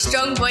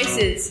Strong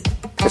voices.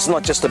 It's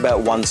not just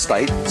about one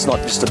state, it's not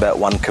just about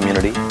one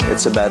community,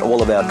 it's about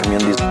all of our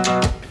communities.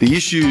 The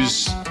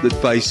issues that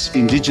face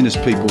Indigenous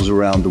peoples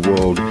around the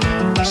world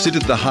sit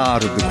at the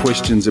heart of the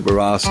questions that we're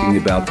asking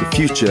about the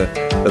future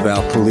of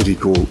our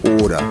political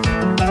order.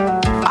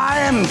 I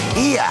am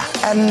here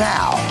and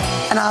now,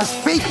 and I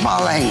speak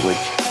my language.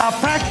 I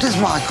practice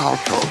my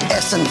cultural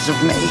essence of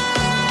me.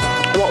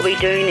 What we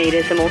do need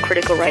is a more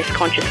critical race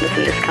consciousness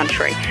in this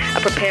country, a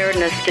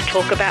preparedness to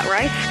talk about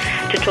race,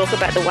 to talk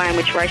about the way in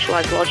which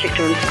racialised logics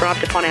are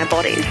inscribed upon our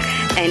bodies,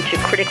 and to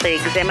critically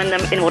examine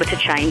them in order to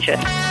change it.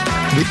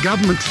 The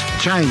government's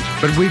changed,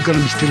 but we're going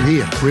to be still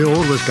here. We're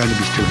always going to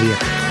be still here.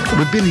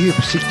 We've been here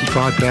for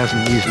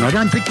 65,000 years, and I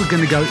don't think we're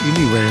going to go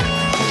anywhere.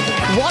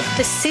 What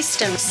the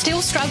system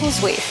still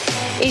struggles with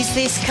is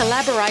this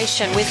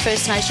collaboration with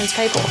First Nations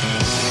people.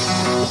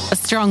 A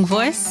strong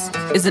voice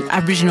is an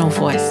Aboriginal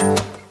voice.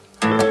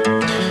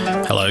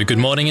 Hello, good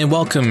morning and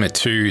welcome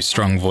to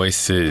Strong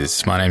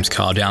Voices. My name's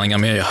Carl Dowling.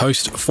 I'm your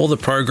host for the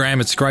program.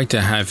 It's great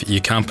to have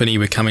your company.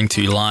 We're coming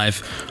to you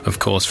live, of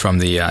course, from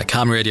the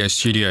CAAMA radio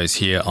studios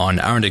here on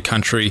Endangered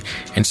country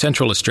in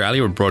Central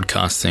Australia. We're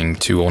broadcasting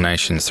to all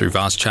nations through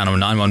Vast Channel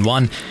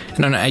 911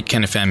 and on 8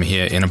 Ken FM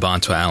here in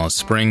Abartua, Alice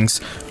Springs.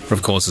 We're,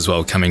 of course, as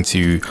well coming to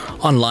you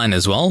online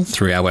as well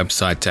through our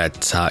website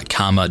at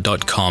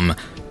caama.com.au.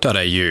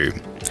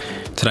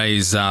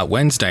 Today's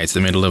Wednesday. It's the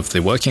middle of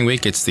the working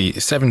week. It's the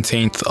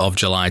 17th of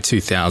July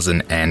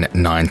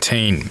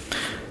 2019.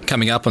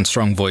 Coming up on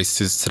Strong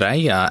Voices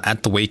today,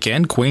 at the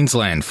weekend,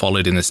 Queensland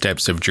followed in the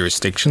steps of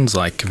jurisdictions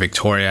like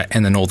Victoria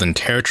and the Northern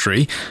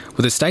Territory,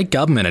 with the state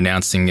government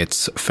announcing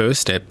its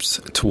first steps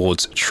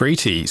towards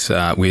treaties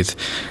with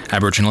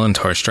Aboriginal and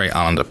Torres Strait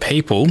Islander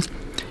people.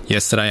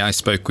 Yesterday, I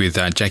spoke with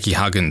Jackie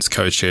Huggins,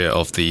 co-chair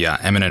of the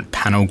Eminent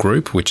Panel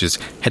Group, which is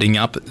heading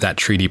up that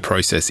treaty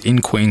process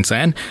in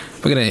Queensland.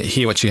 We're going to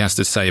hear what she has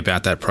to say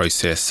about that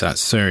process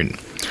soon.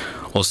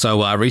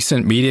 Also,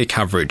 recent media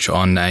coverage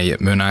on a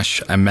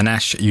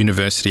Monash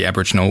University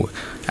Aboriginal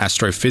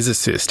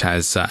astrophysicist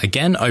has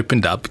again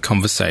opened up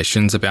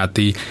conversations about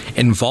the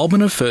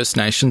involvement of First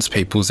Nations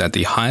peoples at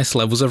the highest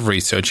levels of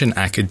research in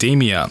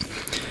academia.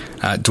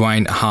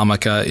 Dwayne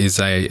Harmacher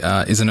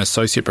is an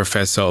associate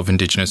professor of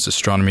Indigenous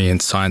astronomy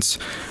and science,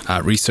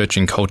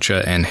 researching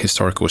culture and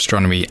historical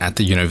astronomy at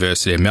the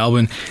University of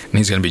Melbourne, and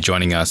he's going to be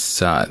joining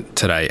us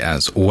today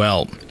as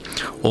well.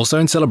 Also,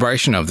 in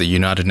celebration of the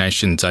United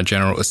Nations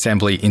General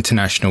Assembly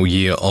International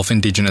Year of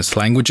Indigenous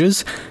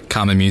Languages,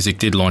 CAAMA Music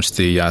did launch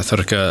the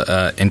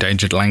Therrka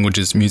Endangered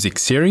Languages music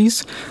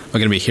series. We're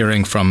going to be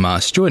hearing from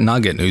Stuart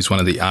Nugget, who's one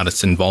of the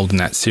artists involved in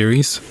that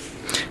series.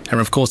 And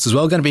of course, as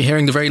well, going to be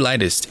hearing the very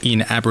latest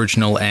in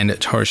Aboriginal and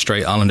Torres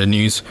Strait Islander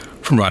news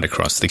from right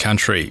across the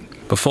country.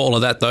 Before all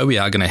of that, though, we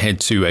are going to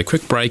head to a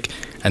quick break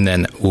and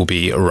then we'll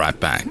be right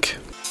back.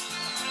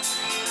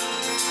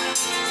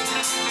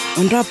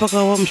 On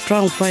Rapaka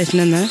strong voice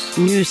nana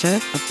news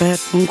about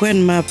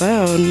Ngwen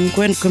Mapa or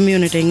Ngwen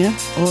community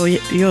or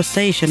your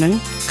station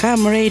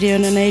CAAMA radio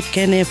and 8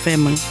 Ken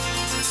FM.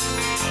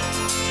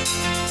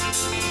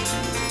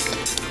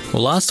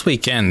 Well, last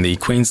weekend, the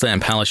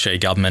Queensland Palaszczuk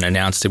government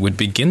announced it would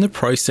begin the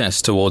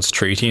process towards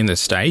treaty in the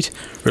state,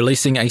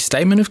 releasing a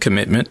statement of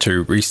commitment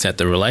to reset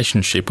the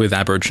relationship with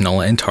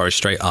Aboriginal and Torres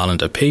Strait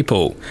Islander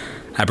people.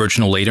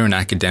 Aboriginal leader and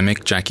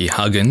academic Jackie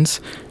Huggins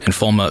and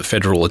former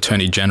Federal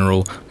Attorney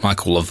General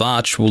Michael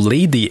Lavarch will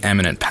lead the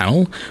eminent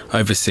panel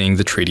overseeing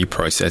the treaty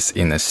process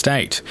in the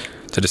state.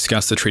 To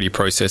discuss the treaty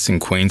process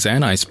in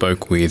Queensland, I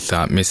spoke with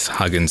Miss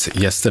Huggins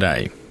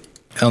yesterday.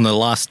 On the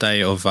last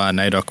day of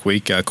NAIDOC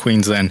week,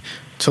 Queensland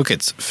took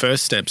its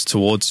first steps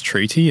towards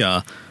treaty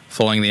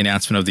following the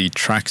announcement of the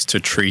tracks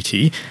to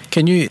treaty.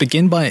 Can you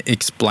begin by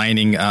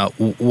explaining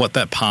what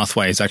that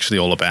pathway is actually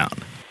all about?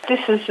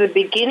 This is the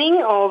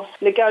beginning of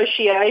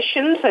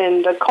negotiations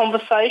and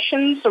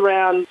conversations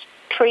around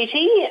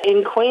treaty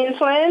in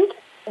Queensland.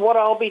 What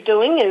I'll be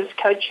doing is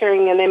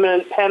co-chairing an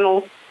eminent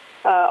panel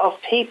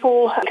of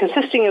people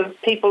consisting of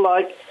people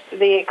like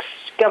the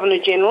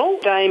ex-Governor-General,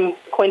 Dame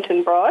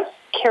Quentin Bryce,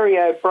 Kerry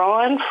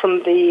O'Brien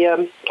from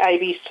the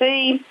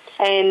ABC,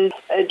 and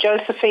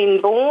Josephine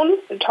Bourne,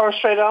 a Torres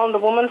Strait Islander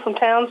woman from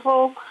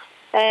Townsville,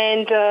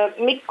 and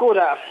Mick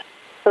Gooder.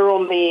 They're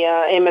on the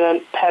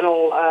eminent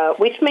panel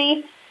with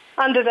me.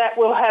 Under that,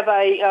 we'll have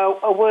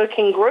a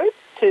working group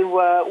to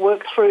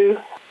work through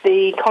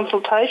the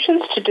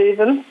consultations to do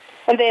them.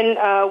 And then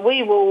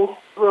we will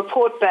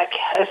report back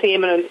as the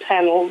eminent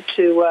panel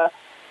to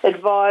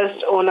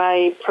advise on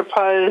a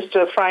proposed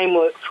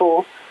framework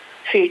for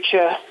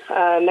future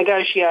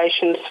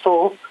negotiations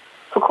for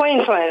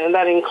Queensland, and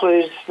that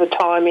includes the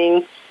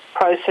timing,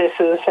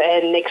 processes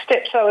and next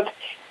steps. So it's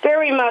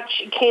very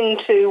much akin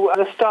to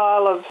the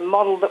style of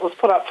model that was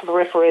put up for the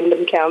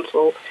Referendum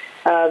Council,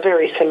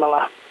 very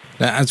similar.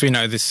 Now, as we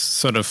know, this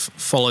sort of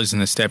follows in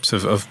the steps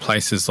of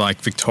places like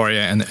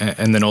Victoria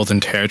and the Northern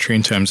Territory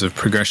in terms of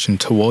progression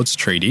towards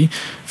treaty.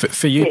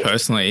 For you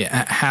personally,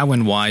 how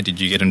and why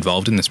did you get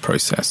involved in this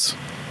process?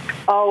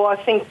 Oh, I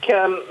think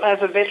as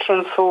a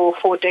veteran for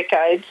 4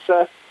 decades,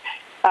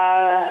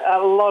 A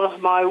lot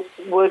of my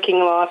working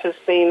life has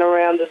been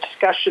around the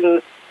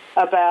discussion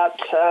about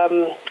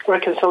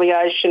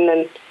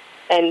reconciliation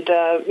and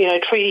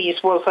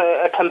treaties was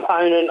a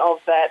component of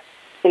that.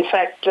 In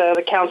fact,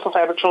 the Council for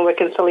Aboriginal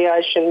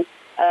Reconciliation,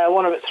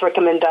 one of its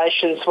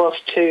recommendations was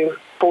to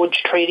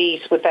forge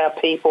treaties with our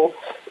people.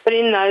 But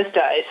in those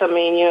days, that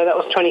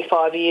was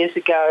 25 years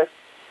ago,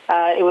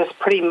 it was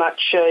pretty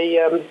much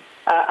a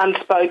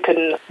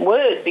unspoken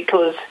word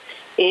because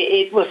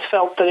it was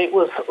felt that it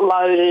was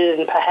loaded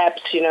and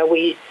perhaps,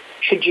 we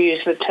should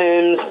use the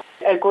terms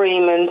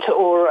agreement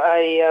or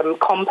a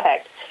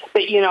compact.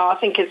 But, I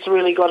think it's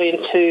really got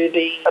into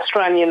the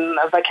Australian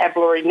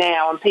vocabulary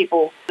now and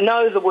people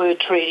know the word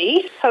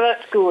treaty, so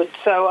that's good.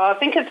 So I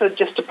think it's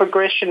just a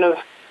progression of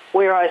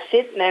where I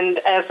sit, and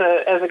as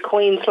a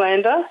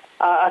Queenslander,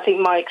 I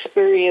think my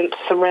experience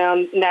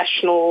around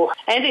national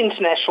and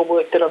international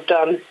work that I've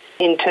done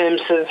in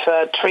terms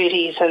of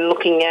treaties and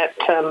looking at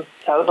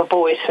the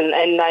voice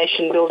and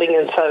nation building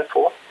and so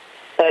forth,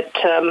 that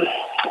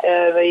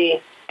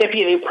the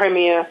Deputy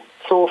Premier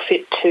saw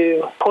fit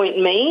to appoint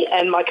me,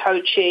 and my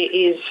co-chair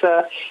is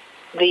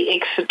the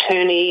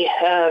ex-Attorney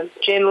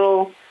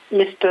General,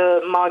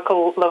 Mr.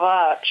 Michael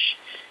Lavarch.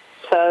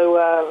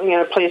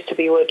 So, pleased to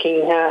be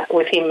working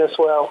with him as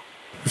well.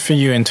 For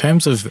you, in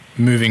terms of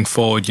moving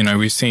forward,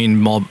 we've seen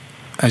mob,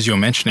 as you're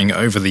mentioning,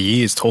 over the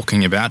years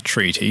talking about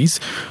treaties.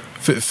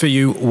 For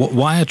you,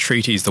 why are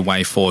treaties the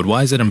way forward?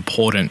 Why is it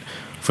important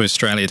for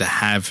Australia to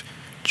have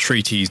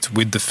treaties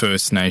with the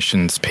First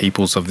Nations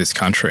peoples of this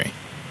country?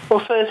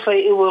 Well,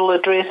 firstly, it will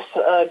address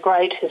a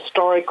great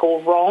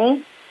historical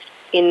wrong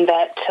in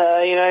that,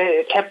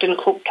 Captain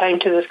Cook came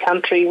to this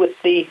country with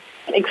the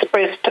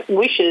expressed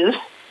wishes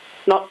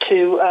not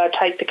to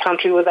take the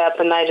country without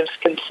the natives'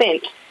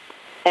 consent.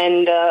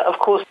 And, of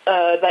course,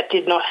 that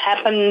did not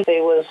happen.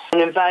 There was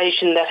an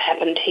invasion that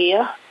happened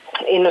here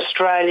in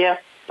Australia.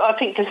 I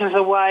think this is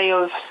a way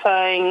of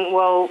saying,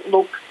 well,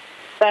 look,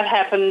 that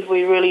happened.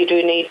 We really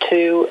do need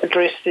to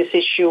address this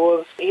issue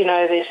of,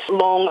 this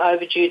long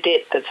overdue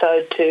debt that's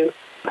owed to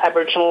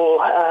Aboriginal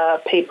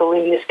people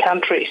in this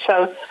country.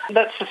 So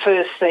that's the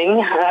first thing.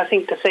 I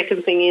think the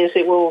second thing is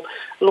it will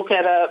look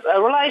at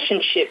a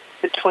relationship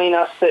between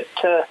us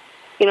that,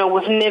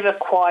 we've never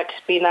quite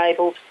been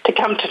able to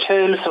come to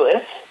terms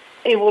with.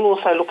 It will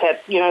also look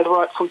at, the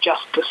rightful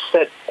justice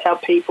that our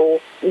people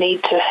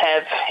need to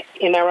have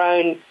in our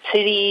own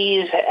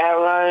cities,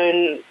 our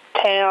own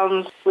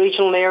towns,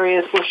 regional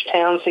areas, bush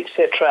towns,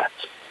 etc.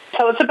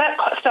 So it's about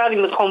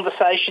starting the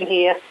conversation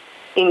here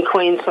in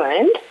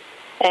Queensland,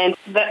 and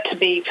that to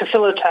be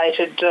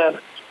facilitated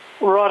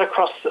right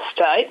across the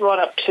state, right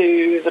up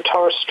to the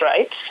Torres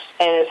Straits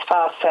and as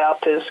far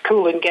south as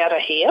Coolangatta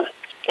here.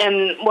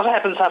 And what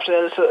happens after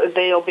that is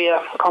there'll be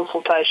a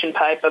consultation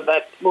paper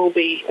that will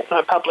be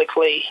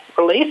publicly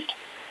released.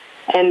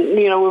 And,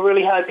 we're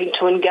really hoping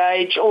to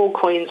engage all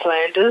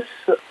Queenslanders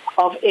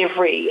of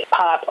every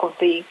part of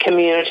the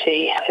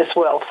community as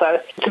well. So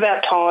it's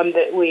about time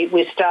that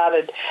we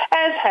started,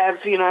 as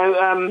have,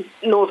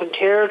 Northern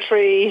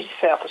Territory,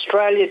 South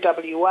Australia,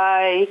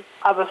 WA,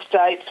 other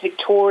states,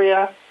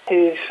 Victoria,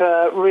 who've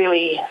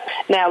really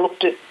now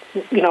looked at,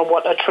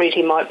 what a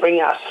treaty might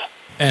bring us.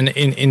 And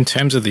in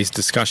terms of these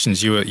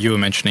discussions, you were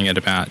mentioning it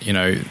about,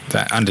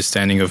 that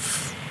understanding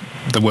of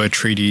the word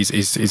treaties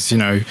is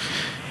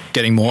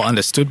getting more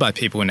understood by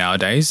people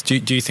nowadays. Do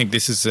you think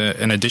this is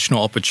an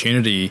additional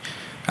opportunity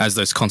as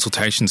those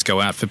consultations go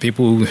out for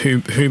people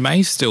who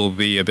may still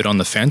be a bit on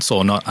the fence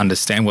or not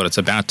understand what it's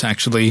about to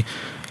actually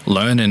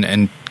learn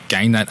and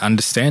gain that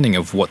understanding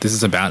of what this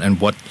is about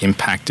and what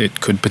impact it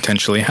could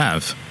potentially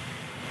have?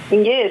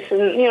 Yes,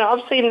 and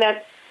I've seen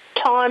that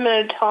time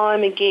and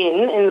time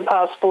again in the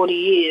past 40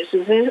 years,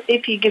 is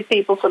if you give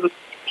people some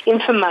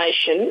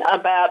information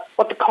about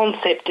what the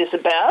concept is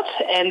about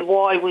and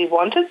why we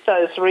want it,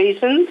 those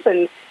reasons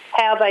and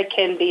how they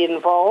can be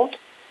involved.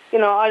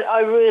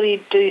 I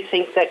really do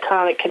think that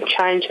kind of can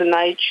change the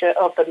nature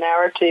of the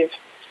narrative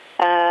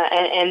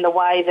and the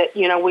way that,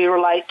 we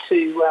relate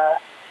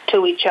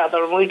to each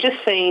other. And we've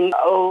just seen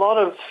a lot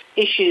of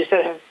issues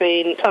that have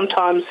been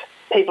sometimes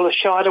people have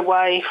shied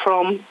away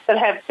from, that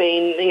have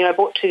been,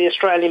 brought to the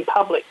Australian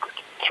public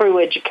through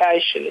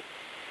education.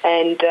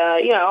 And,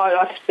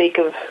 I speak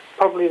of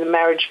probably the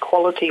marriage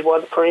equality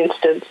one, for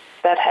instance,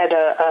 that had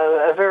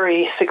a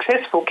very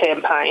successful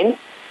campaign.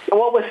 And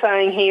what we're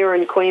saying here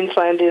in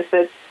Queensland is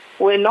that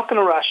we're not going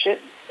to rush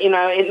it.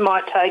 It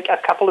might take a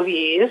couple of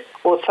years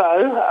or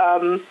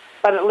so,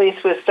 but at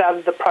least we've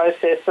started the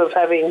process of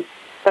having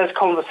those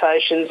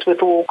conversations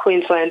with all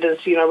Queenslanders,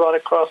 right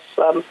across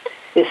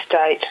this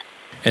state.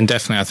 And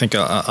definitely, I think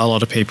a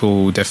lot of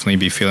people will definitely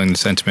be feeling the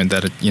sentiment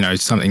that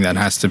it's something that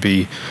has to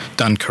be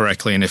done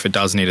correctly, and if it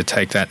does need to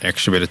take that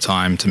extra bit of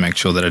time to make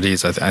sure that it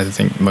is, I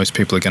think most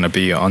people are going to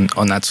be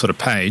on that sort of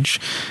page.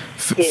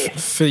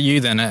 For you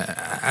then,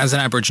 as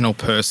an Aboriginal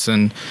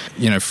person,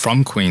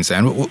 from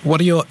Queensland, what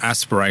are your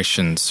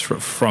aspirations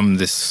from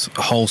this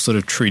whole sort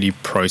of treaty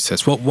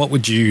process? What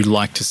would you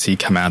like to see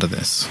come out of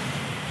this?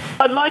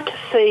 I'd like to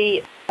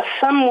see a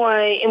some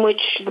way in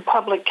which the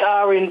public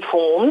are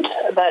informed,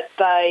 that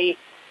they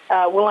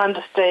will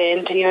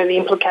understand, the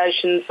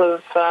implications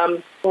of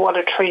what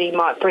a treaty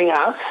might bring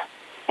us.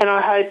 And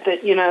I hope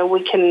that,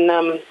 we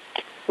can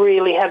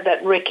really have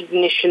that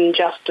recognition,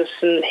 justice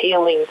and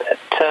healing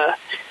that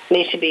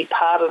need to be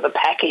part of the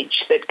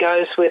package that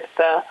goes with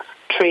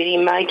treaty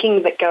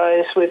making, that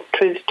goes with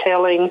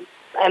truth-telling.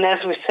 And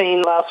as we've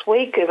seen last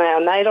week in our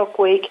NAIDOC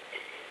week,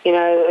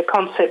 the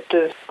concept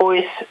of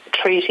voice,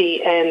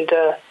 treaty and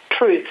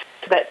truth,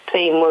 that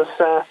theme was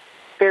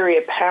very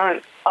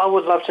apparent. I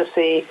would love to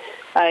see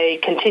a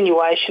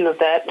continuation of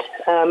that,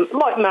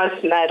 like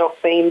most NAIDOC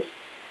themes,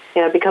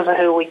 because of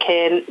who we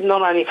can,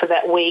 not only for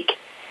that week,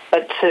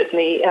 but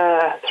certainly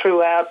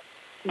throughout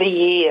the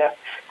year.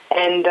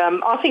 And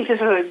I think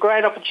this is a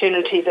great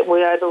opportunity that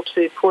we're able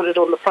to put it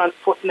on the front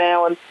foot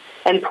now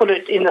and put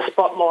it in the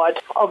spotlight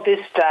of this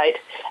state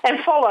and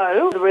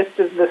follow the rest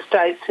of the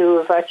states who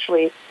have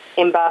actually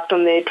embarked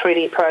on their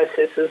treaty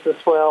processes as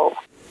well.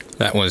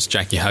 That was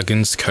Jackie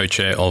Huggins,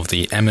 co-chair of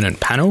the Eminent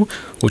Panel,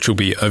 which will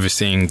be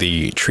overseeing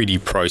the treaty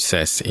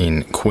process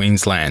in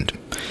Queensland.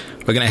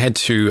 We're going to head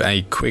to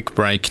a quick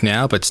break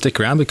now, but stick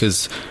around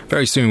because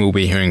very soon we'll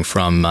be hearing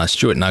from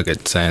Stuart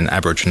Nugget, an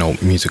Aboriginal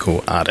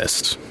musical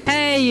artist.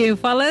 Hey, you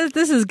fellas,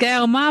 this is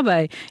Gail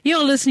Marbe.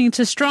 You're listening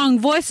to Strong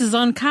Voices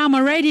on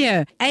CAAMA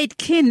Radio, 8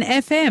 Kin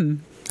FM.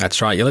 That's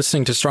right, you're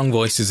listening to Strong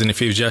Voices, and if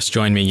you've just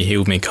joined me, you're here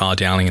with me, Carl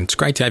Dowling, and it's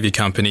great to have your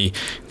company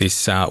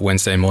this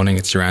Wednesday morning.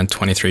 It's around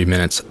 23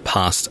 minutes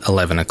past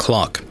 11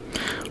 o'clock.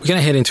 We're going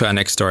to head into our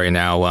next story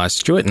now.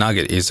 Stuart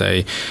Nugget is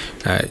a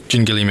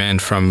Jingili man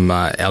from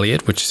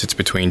Elliot, which sits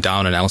between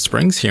Darwin and Alice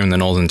Springs here in the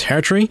Northern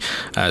Territory.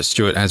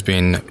 Stuart has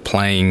been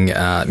playing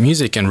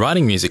music and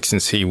writing music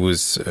since he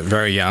was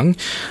very young,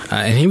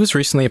 and he was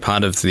recently a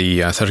part of the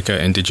Therrka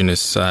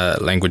Indigenous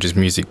Languages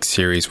music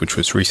series, which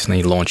was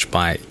recently launched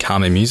by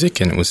CAAMA Music,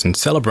 and it was in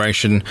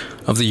celebration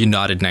of the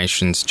United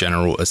Nations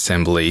General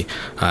Assembly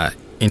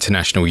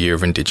International Year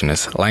of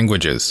Indigenous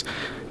Languages.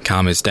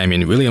 CAAMA's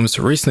Damien Williams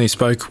recently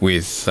spoke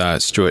with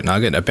Stuart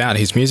Nugget about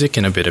his music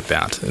and a bit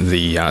about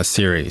the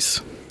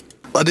series.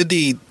 I did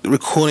the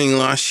recording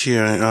last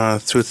year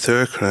through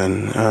Therrka,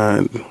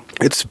 and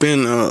it's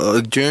been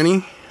a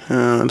journey.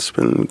 It's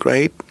been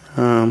great.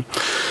 And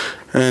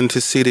to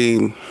see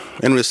the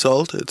end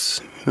result,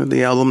 it's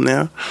the album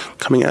now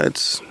coming out,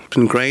 it's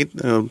been great.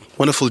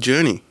 Wonderful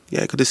journey.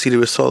 Yeah, good to see the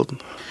result.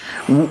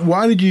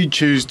 Why did you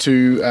choose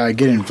to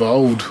get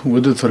involved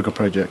with the Therrka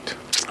project?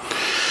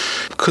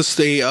 Because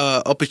the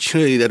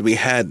opportunity that we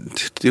had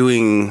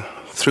doing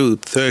through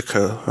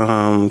Therrka,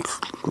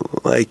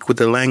 like with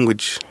the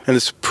language, and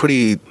it's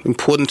pretty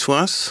important to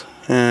us.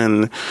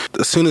 And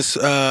as soon as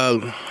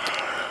I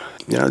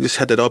just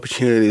had that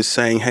opportunity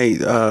saying, hey,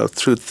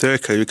 through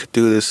Therrka you could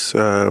do this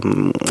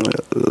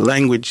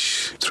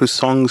language through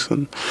songs,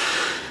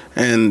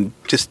 and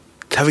just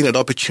having that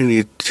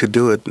opportunity to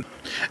do it.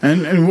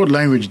 And what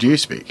language do you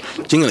speak?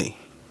 Jingili.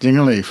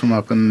 Jingili from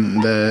up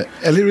in the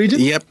Elliot region?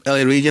 Yep,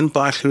 Elliot region,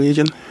 Barclay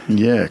region.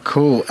 Yeah,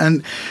 cool.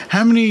 And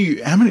how many?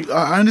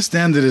 I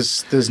understand that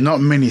there's not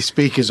many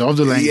speakers of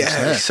the language. Yeah,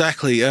 there.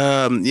 Exactly.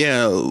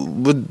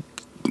 With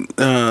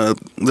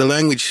the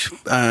language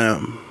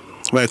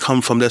where I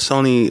come from, there's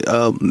only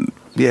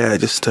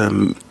just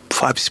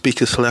 5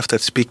 speakers left that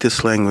speak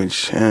this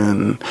language,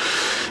 and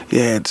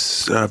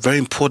it's very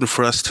important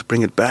for us to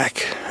bring it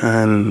back.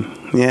 And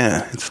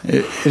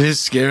it is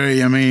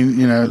scary. I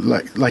mean,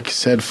 like you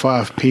said,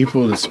 5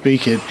 people that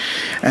speak it,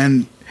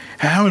 and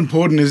how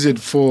important is it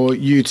for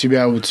you to be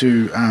able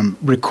to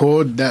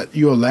record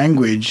your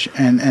language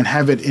and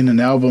have it in an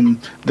album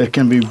that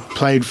can be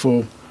played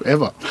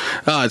forever?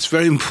 It's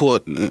very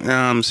important,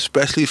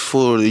 especially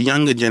for the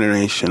younger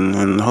generation,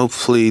 and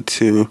hopefully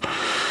to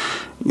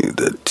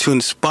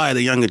inspire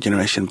the younger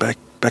generation back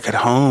at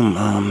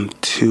home,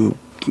 to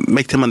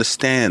make them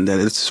understand that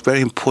it's very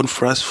important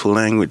for us for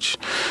language,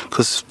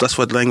 because that's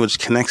what language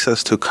connects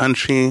us to: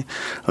 country,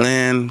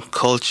 land,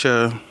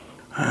 culture,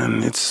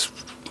 and it's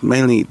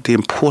mainly the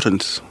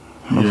importance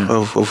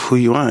of who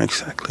you are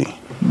exactly.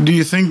 Do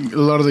you think a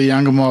lot of the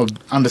younger mob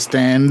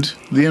understand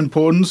the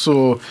importance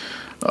of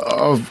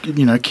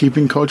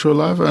keeping culture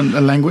alive and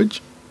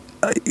language?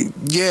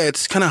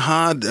 It's kind of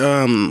hard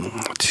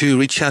to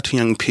reach out to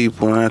young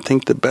people, and I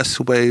think the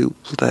best way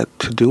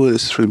to do it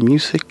is through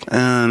music,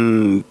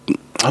 and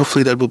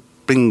hopefully that will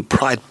bring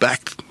pride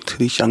back to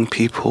these young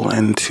people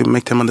and to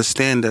make them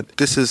understand that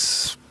this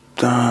is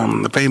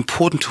very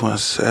important to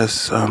us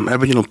as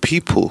Aboriginal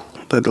people,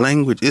 that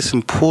language is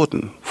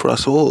important for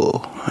us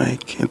all.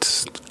 Like,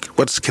 it's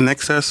what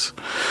connects us,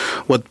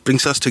 what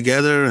brings us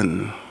together,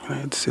 and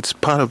it's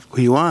part of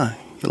who you are,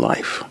 your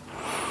life.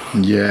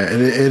 Yeah,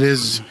 it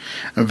is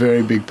a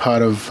very big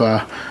part of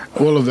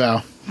all of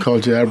our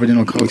culture,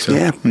 Aboriginal culture.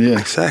 Yeah,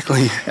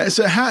 exactly.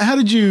 So how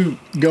did you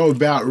go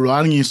about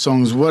writing your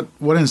songs?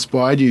 What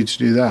inspired you to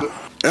do that?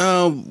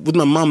 With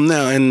my mum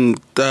now, and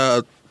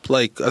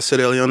like I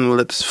said earlier on,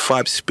 there's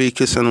 5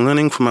 speakers, and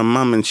learning from my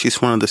mum, and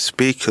she's one of the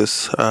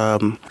speakers,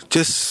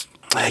 just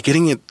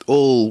getting it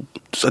all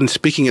and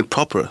speaking it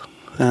proper.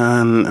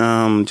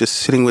 and just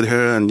sitting with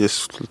her and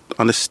just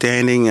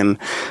understanding and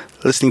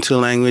listening to the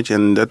language,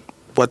 and that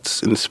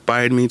what's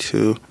inspired me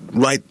to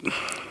write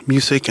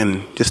music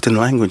and just in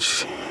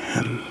language.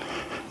 And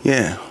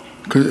yeah.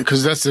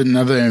 Because that's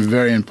another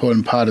very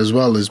important part as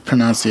well, is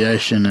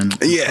pronunciation and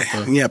yeah.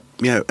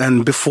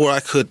 And before I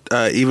could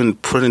even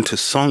put it into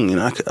song,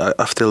 I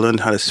have to learn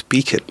how to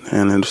speak it,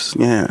 and it's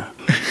yeah,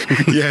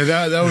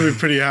 that would be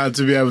pretty hard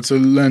to be able to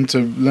learn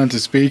to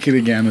speak it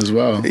again as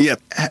well. Yeah.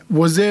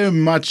 Was there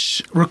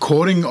much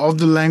recording of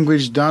the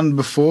language done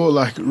before,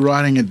 like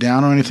writing it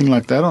down or anything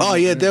like that? Oh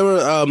yeah, there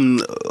were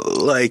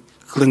like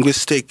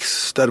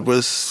linguistics that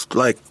was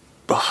like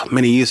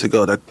many years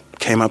ago that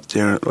came up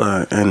there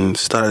and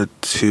started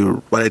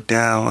to write it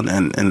down,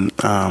 and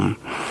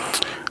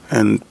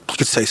you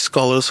could say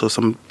scholars or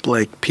some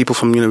like people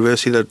from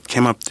university that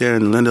came up there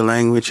and learned the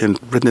language and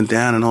written it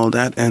down and all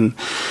that. And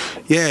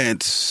yeah,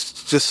 it's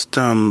just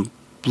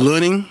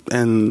learning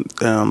and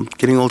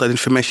getting all that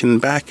information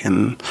back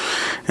and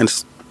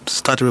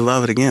start to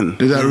revive it again.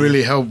 Did that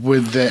really help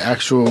with the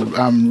actual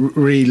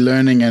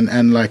relearning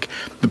and like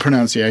the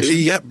pronunciation?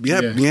 Yep,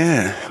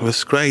 yeah. It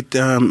was great.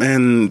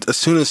 And as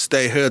soon as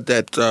they heard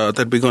that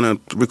we're going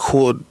to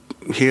record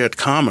here at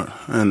CAAMA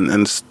and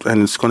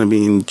it's going to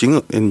be in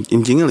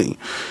Jingili,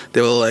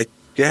 they were like,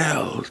 yeah,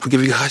 we'll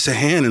give you guys a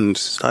hand, and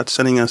start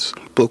sending us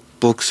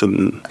books.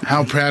 And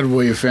how proud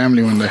were your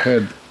family when they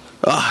heard?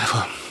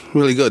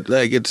 Really good.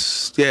 Like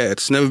it's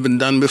never been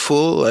done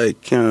before.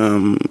 Like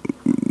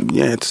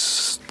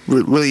it's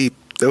really,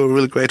 they were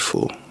really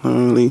grateful.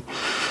 They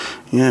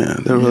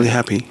were really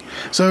happy.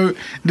 So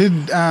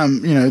did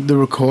the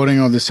recording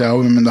of this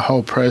album and the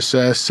whole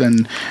process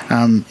and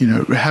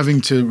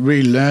having to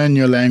relearn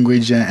your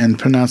language and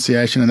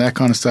pronunciation and that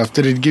kind of stuff,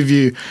 did it give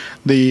you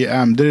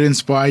did it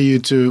inspire you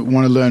to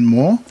want to learn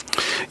more?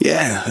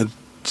 Yeah,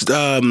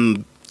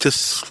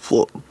 just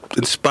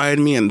inspired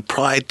me, and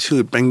pride too.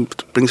 It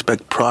brings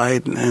back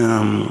pride,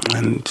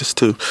 and just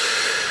to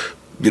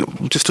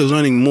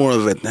learning more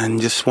of it,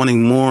 and just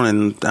wanting more,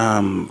 and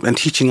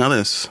teaching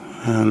others,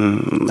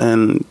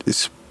 and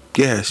it's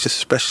just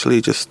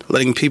especially just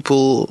letting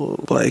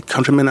people like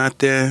countrymen out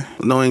there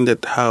knowing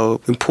that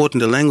how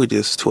important the language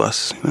is to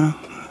us,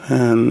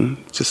 and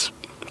just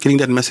getting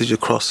that message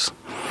across.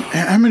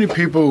 How many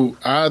people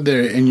are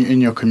there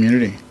in your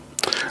community?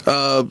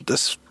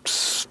 That's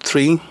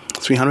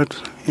 300.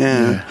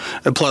 Yeah.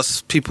 And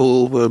plus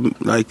people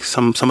like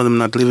some of them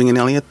not living in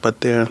Elliot,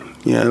 but they're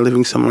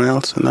living somewhere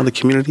else in other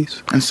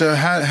communities. And so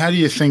how do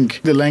you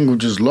think the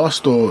language is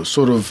lost or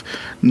sort of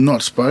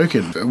not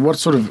spoken? What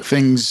sort of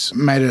things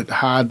made it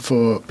hard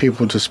for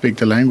people to speak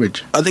the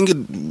language? I think it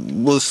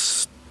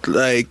was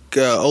like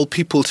old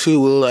people too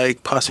were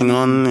like passing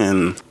on,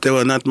 and there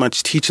were not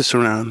much teachers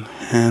around,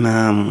 and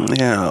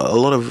a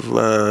lot of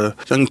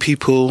young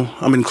people,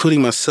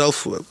 including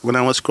myself, when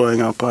I was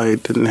growing up, I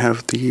didn't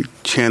have the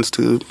chance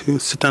to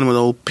sit down with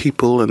old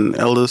people and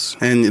elders,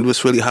 and it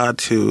was really hard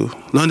to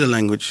learn the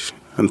language.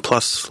 And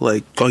plus,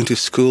 like going to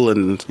school,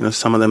 and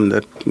some of them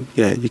that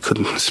you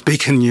couldn't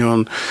speak in your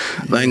own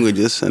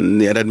languages, and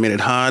that made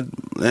it hard.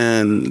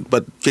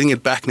 But getting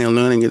it back now,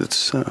 learning it,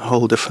 it's a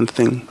whole different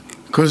thing.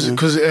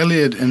 Because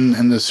Elliot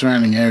and the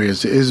surrounding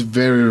areas is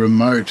very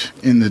remote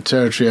in the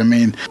territory. I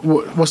mean,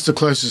 what's the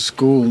closest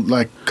school?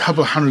 Like a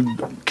couple of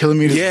 100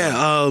 kilometres?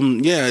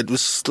 It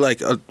was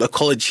like a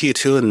college here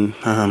too in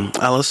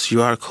Alice,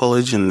 UR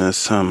College, and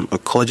there's a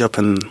college up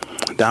in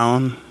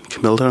Down,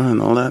 Camilda,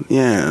 and all that.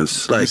 Yeah,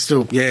 it's like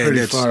still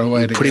pretty far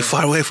away.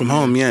 Far away from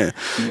home.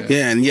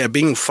 Yeah,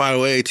 being far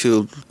away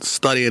to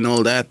study and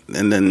all that,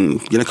 and then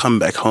come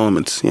back home.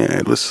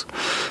 It was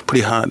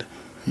pretty hard.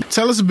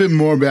 Tell us a bit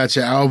more about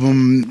your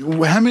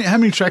album. How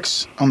many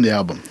tracks on the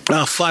album?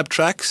 5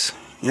 tracks.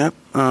 Yep,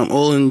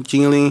 all in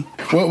Jingili.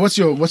 What's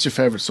your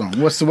favourite song?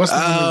 What's the one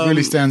that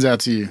really stands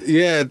out to you?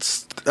 Yeah,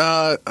 it's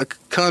I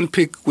can't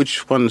pick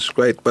which one's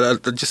great, but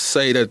I'll just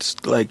say that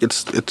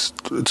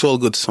it's all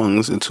good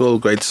songs. It's all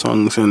great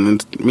songs,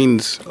 and it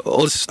means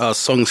all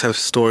songs have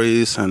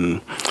stories,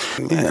 and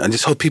I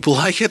just hope people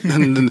like it,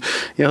 and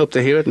I hope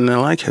they hear it and they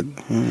like it.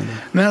 Yeah.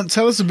 Now,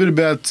 tell us a bit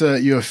about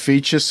your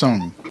feature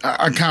song.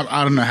 I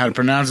don't know how to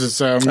pronounce it,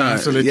 so I'm going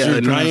to let you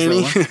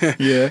pronounce that one.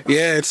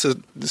 Yeah, it's a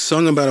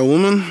song about a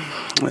woman.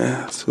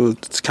 Yeah, so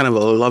it's kind of a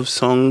love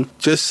song.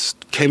 Just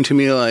came to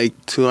me like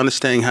to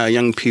understanding how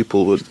young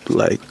people would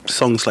like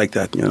songs like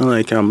that,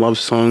 like love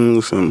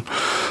songs and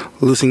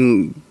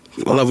losing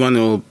a loved one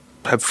or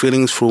have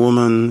feelings for a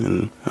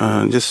woman,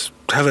 and just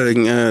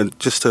having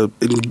just a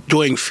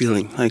enjoying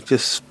feeling, like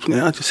just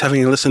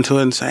having to listen to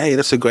it and say, hey,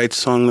 that's a great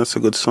song, that's a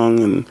good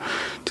song, and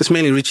just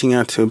mainly reaching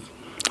out to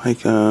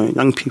like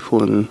young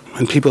people and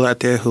people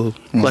out there who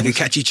like a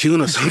catchy tune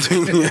or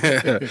something.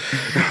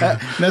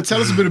 Now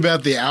tell us a bit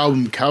about the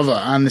album cover.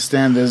 I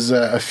understand there's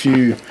a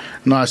few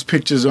nice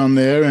pictures on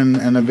there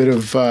and a bit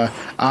of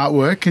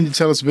artwork. Can you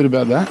tell us a bit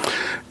about that?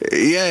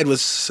 Yeah, it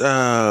was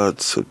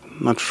it's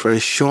not very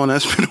sure.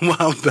 It's been a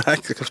while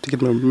back. I have to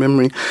get my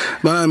memory.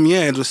 But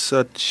it was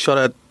shot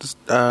at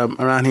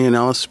around here in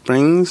Alice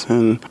Springs,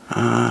 and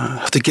I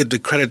have to give the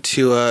credit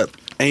to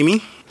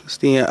Amy. It's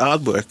the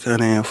artwork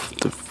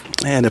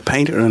and a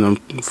painter and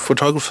a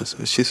photographer.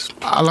 So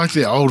I like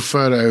the old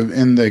photo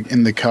in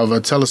the cover.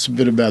 Tell us a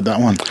bit about that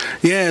one.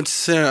 Yeah,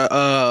 it's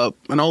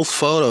an old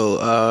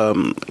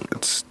photo.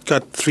 It's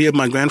got 3 of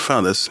my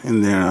grandfathers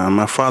in there.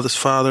 My father's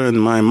father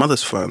and my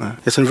mother's father.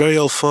 It's a very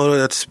old photo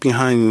that's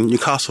behind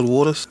Newcastle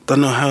Waters.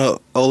 Don't know how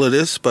old it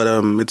is, but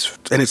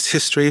it's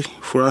history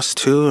for us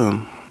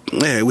too.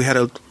 We had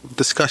a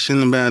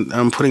discussion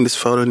about putting this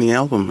photo in the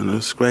album, and it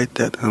was great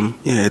that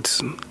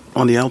it's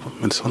on the album.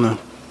 It's on the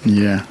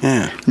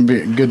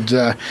Be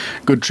a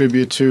good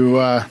tribute to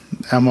our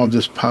mob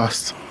just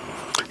passed.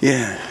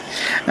 Yeah.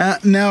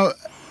 Now,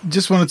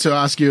 just wanted to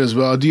ask you as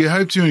well, do you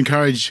hope to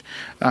encourage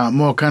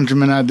more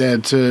countrymen out there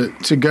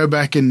to go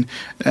back and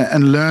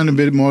learn a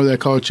bit more of their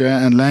culture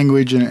and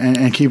language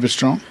and keep it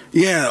strong?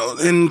 Yeah,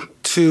 and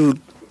to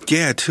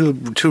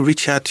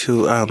reach out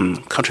to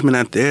countrymen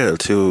out there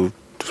to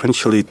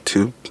eventually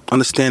to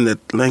understand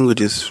that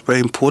language is very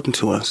important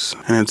to us,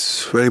 and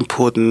it's very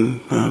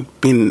important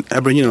being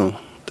Aboriginal.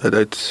 That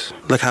it's,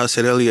 like how I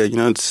said earlier,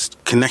 it's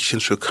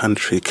connection through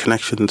country,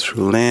 connection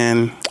through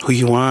land, who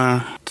you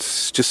are.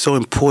 It's just so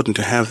important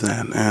to have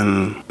that.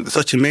 And it's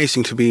such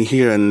amazing to be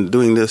here and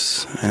doing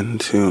this.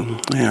 And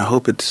I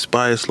hope it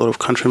inspires a lot of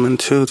countrymen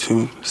too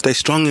to stay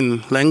strong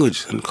in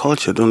language and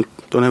culture. Don't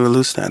ever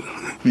lose that.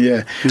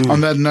 Yeah.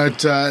 On that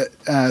note,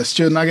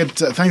 Stuart Nugget,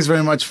 thanks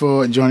very much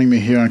for joining me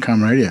here on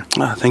CAAMA Radio.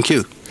 Thank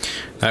you.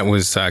 That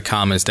was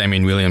CAAMA's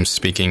Damien Williams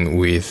speaking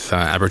with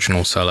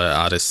Aboriginal solo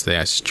artist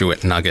there,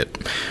 Stuart Nugget.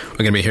 We're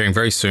going to be hearing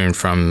very soon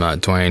from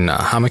Dwayne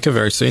Hamaka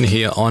very soon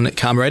here on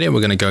CAAMA Radio.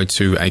 We're going to go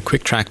to a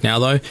quick track now,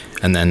 though,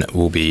 and then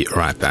we'll be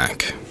right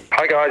back.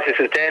 Hi guys, this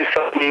is Dan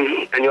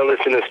Sutton, and you're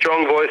listening to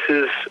Strong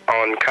Voices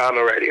on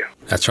CAAMA Radio.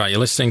 That's right, you're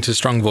listening to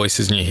Strong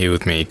Voices, and you're here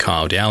with me,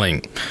 Kyle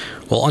Dowling.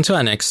 Well, on to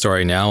our next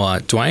story now.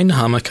 Dwayne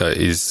Hamaka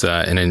is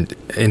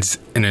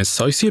an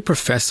associate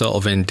professor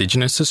of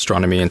Indigenous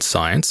astronomy and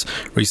science,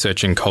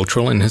 researching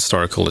cultural and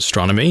historical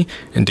astronomy,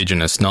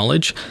 Indigenous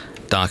knowledge,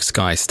 dark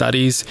sky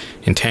studies,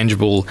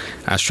 intangible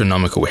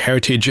astronomical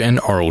heritage and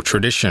oral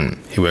tradition.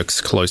 He works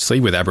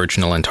closely with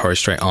Aboriginal and Torres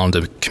Strait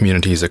Islander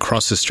communities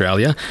across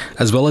Australia,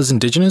 as well as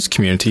Indigenous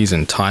communities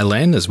in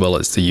Thailand, as well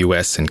as the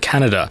US and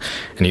Canada.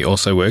 And he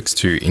also works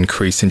to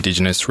increase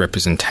Indigenous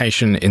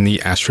representation in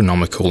the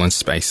astronomical and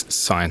space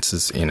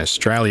sciences in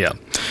Australia.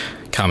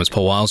 CAAMA's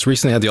Paul Wiles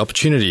recently had the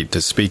opportunity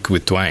to speak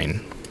with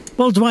Dwayne.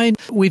 Well, Dwayne,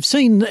 we've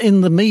seen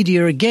in the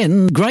media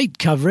again great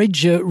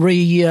coverage,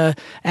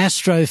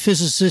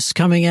 astrophysicists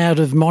coming out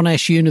of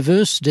Monash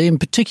University, and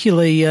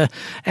particularly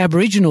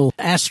Aboriginal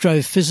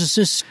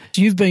astrophysicists.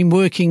 You've been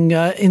working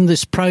in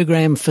this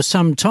program for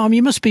some time.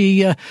 You must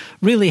be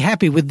really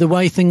happy with the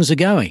way things are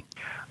going.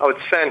 Oh,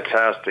 it's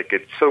fantastic.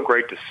 It's so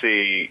great to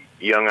see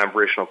young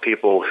Aboriginal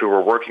people who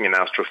are working in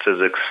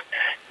astrophysics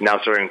now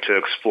starting to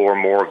explore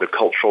more of the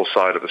cultural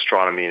side of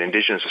astronomy and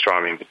Indigenous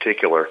astronomy in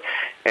particular.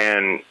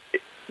 And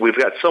we've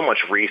got so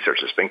much research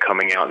that's been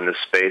coming out in this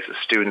space. The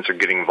students are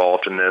getting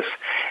involved in this,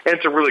 and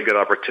it's a really good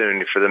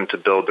opportunity for them to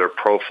build their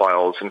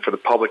profiles and for the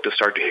public to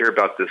start to hear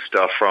about this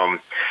stuff from,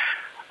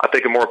 I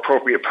think, a more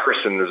appropriate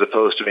person as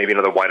opposed to maybe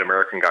another white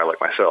American guy like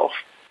myself.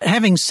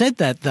 Having said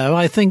that, though,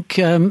 I think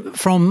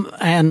from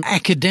an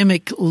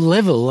academic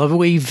level,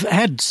 we've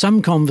had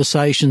some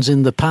conversations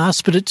in the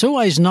past, but it's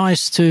always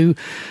nice to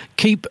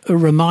keep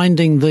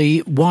reminding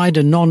the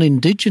wider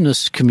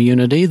non-Indigenous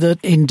community that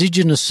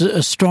Indigenous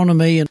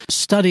astronomy and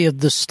study of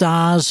the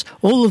stars,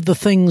 all of the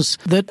things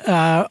that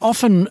are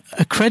often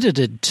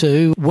accredited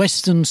to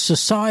Western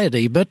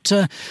society. But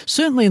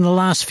certainly in the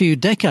last few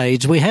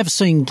decades, we have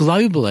seen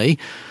globally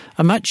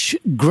a much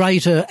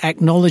greater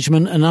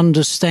acknowledgement and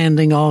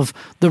understanding of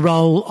the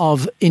role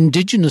of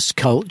Indigenous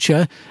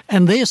culture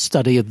and their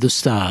study of the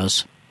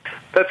stars.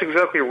 That's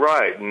exactly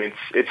right, and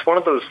it's one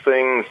of those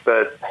things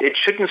that it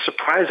shouldn't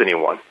surprise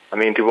anyone. I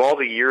mean, through all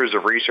the years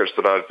of research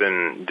that I've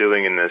been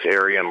doing in this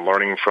area and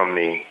learning from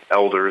the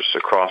elders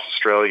across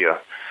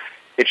Australia,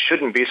 it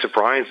shouldn't be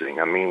surprising.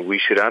 I mean, we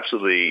should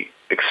absolutely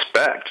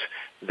expect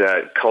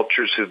that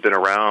cultures who've been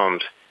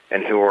around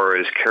and who are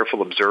as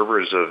careful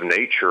observers of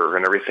nature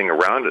and everything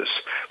around us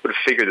would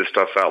have figured this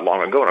stuff out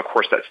long ago. And of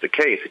course, that's the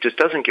case. It just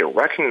doesn't get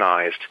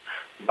recognized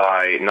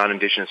by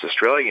non-Indigenous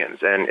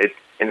Australians. And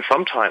in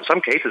some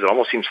cases, it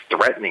almost seems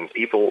threatening.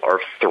 People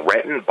are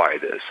threatened by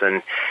this.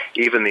 And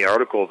even the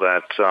article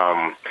that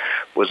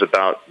was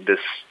about this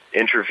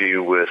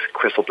interview with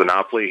Crystal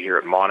Dinopoli here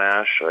at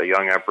Monash, a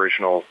young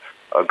Aboriginal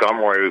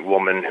Gomeroi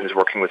woman who's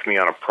working with me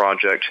on a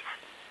project,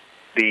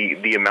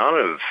 the amount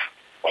of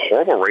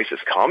horrible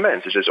racist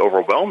comments is just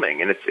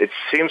overwhelming, and it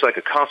seems like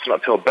a constant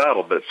uphill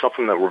battle, but it's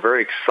something that we're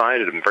very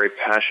excited and very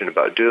passionate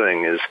about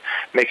doing, is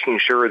making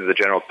sure that the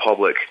general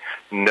public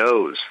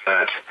knows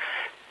that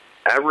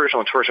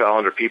Aboriginal and Torres Strait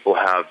Islander people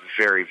have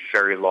very,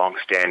 very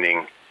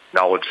long-standing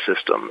knowledge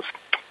systems.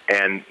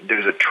 And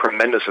there's a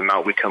tremendous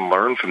amount we can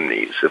learn from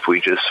these if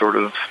we just sort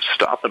of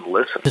stop and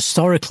listen.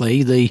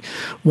 Historically, the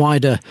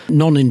wider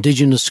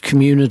non-Indigenous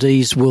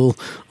communities will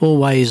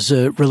always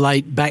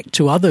relate back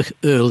to other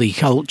early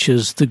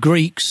cultures, the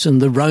Greeks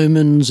and the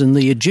Romans and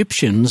the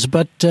Egyptians.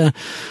 But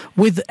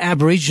with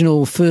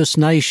Aboriginal First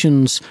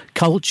Nations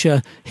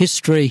culture,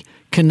 history,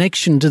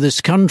 connection to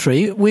this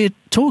country, we're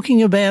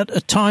talking about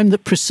a time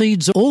that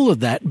precedes all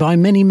of that by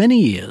many, many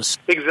years.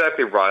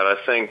 Exactly right.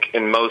 I think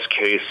in most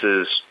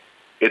cases,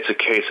 it's a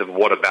case of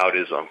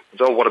whataboutism.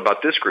 So what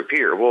about this group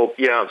here? Well,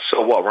 yeah,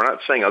 so what? We're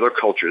not saying other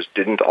cultures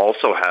didn't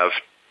also have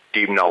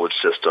deep knowledge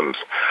systems,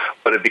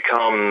 but it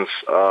becomes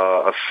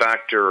a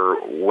factor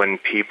when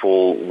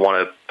people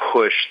want to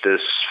push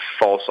this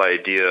false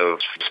idea of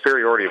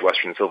superiority of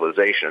Western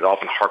civilization. It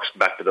often harks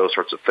back to those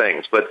sorts of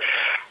things. But,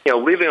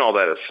 leaving all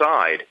that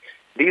aside,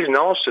 these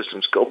knowledge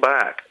systems go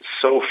back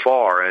so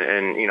far,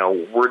 and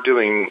we're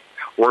doing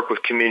work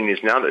with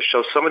communities now that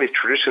show some of these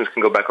traditions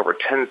can go back over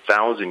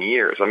 10,000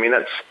 years. I mean,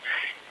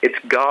 it's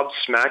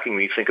gobsmacking when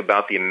you think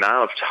about the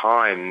amount of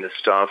time this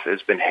stuff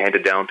has been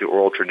handed down through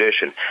oral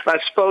tradition. And I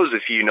suppose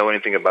if you know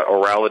anything about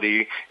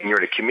orality and you're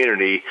in a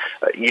community,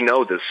 you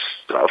know this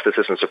stuff. This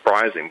isn't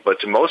surprising. But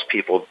to most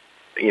people,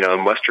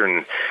 in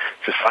Western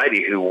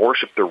society who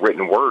worship the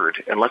written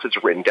word, unless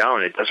it's written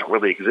down, it doesn't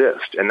really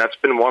exist. And that's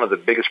been one of the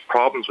biggest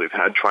problems we've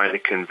had trying to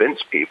convince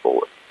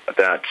people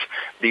that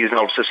these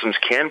knowledge systems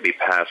can be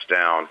passed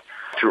down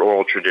through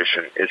oral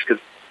tradition. It's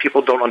because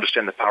people don't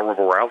understand the power of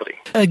orality.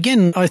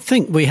 Again, I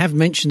think we have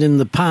mentioned in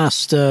the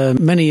past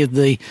many of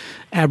the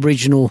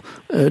Aboriginal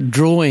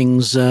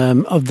drawings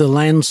of the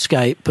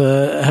landscape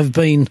have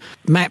been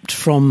mapped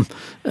from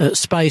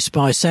space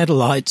by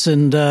satellites,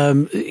 and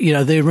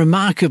they're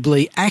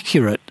remarkably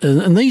accurate.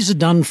 And these are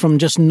done from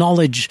just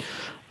knowledge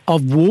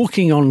of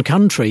walking on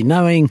country,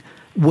 knowing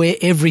where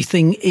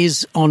everything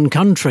is on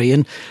country.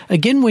 And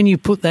again, when you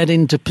put that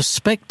into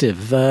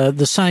perspective,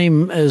 the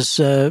same as,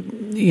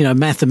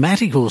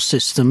 mathematical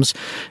systems,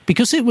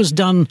 because it was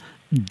done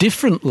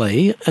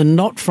differently and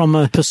not from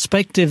a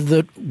perspective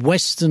that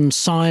Western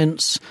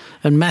science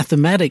and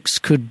mathematics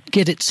could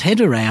get its head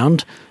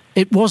around,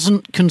 it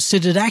wasn't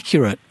considered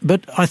accurate.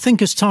 But I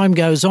think as time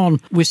goes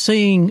on, we're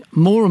seeing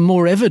more and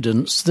more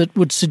evidence that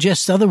would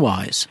suggest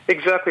otherwise.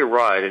 Exactly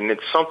right. And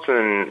it's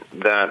something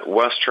that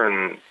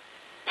Western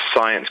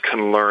science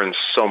can learn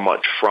so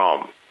much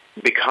from.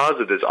 Because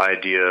of this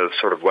idea of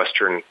sort of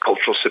Western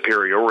cultural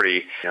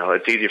superiority,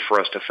 it's easy for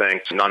us to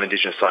think,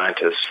 non-Indigenous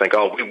scientists think,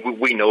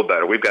 we know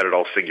better, we've got it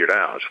all figured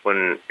out,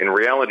 when in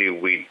reality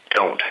we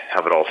don't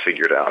have it all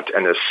figured out,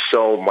 and there's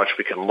so much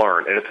we can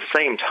learn. And at the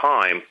same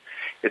time,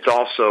 it's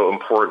also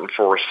important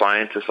for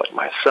scientists like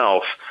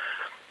myself,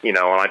 and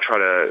I try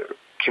to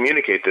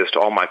communicate this to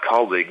all my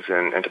colleagues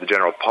and to the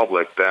general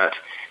public, that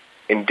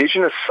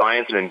Indigenous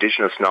science and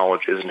Indigenous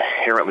knowledge is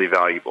inherently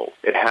valuable.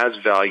 It has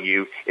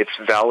value. It's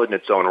valid in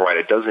its own right.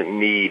 It doesn't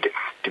need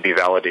to be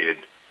validated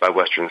by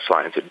Western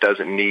science. It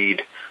doesn't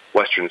need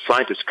Western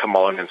scientists to come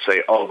along and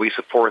say, we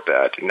support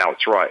that, and now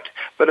it's right.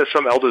 But as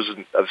some elders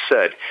have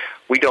said,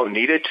 we don't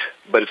need it,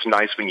 but it's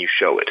nice when you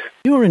show it.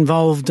 You're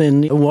involved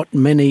in what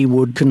many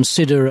would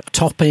consider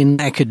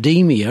top-end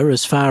academia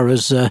as far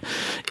as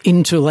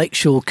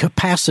intellectual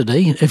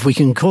capacity, if we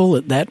can call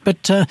it that.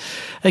 But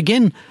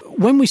again,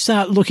 when we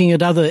start looking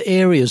at other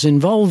areas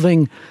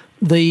involving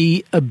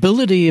the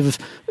ability of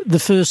the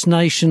First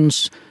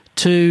Nations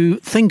to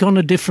think on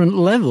a different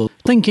level,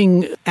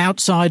 thinking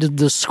outside of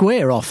the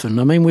square often.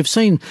 I mean, we've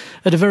seen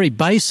at a very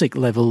basic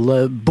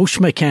level, bush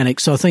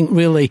mechanics, I think,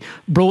 really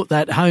brought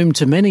that home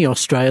to many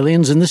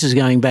Australians, and this is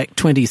going back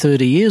 20,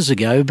 30 years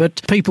ago,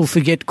 but people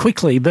forget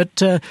quickly.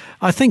 But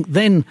I think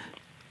then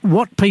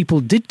what people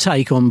did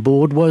take on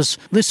board was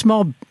this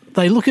mob,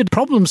 they look at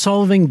problem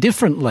solving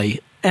differently,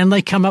 and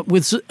they come up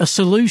with a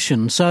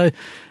solution. So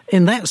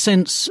in that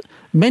sense,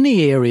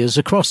 many areas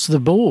across the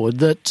board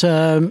that,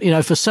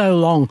 for so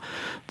long,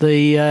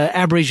 the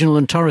Aboriginal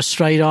and Torres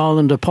Strait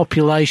Islander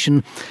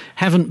population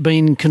haven't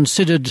been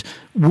considered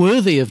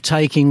worthy of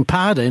taking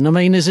part in. I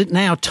mean, is it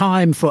now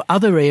time for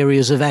other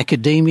areas of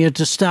academia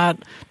to start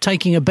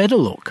taking a better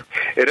look?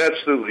 It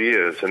absolutely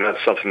is, and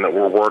that's something that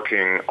we're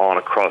working on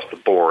across the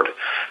board.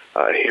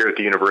 Here at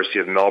the University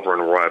of Melbourne,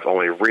 where I've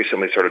only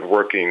recently started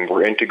working,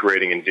 we're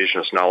integrating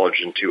Indigenous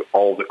knowledge into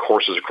all the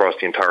courses across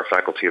the entire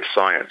Faculty of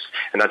Science,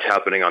 and that's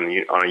happening on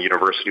a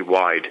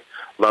university-wide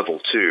level,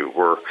 too.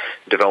 We're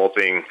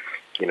developing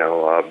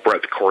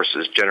breadth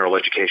courses, general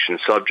education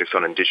subjects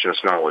on Indigenous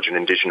knowledge and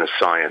Indigenous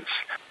science.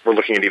 We're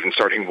looking at even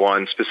starting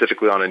one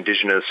specifically on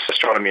Indigenous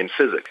astronomy and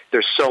physics.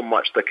 There's so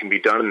much that can be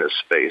done in this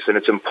space, and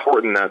it's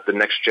important that the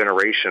next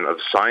generation of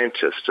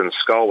scientists and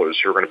scholars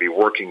who are going to be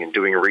working and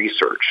doing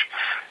research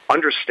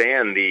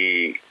understand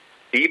the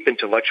deep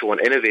intellectual and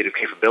innovative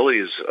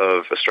capabilities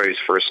of Australia's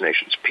First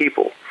Nations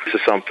people. This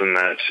is something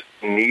that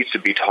needs to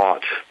be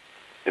taught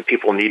and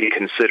people need to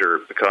consider,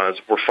 because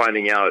we're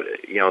finding out,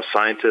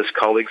 scientists,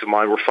 colleagues of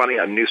mine, we're finding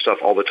out new stuff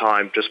all the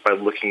time just by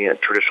looking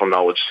at traditional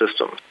knowledge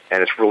systems.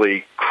 And it's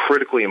really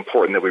critically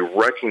important that we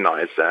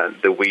recognize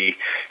that we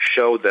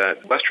show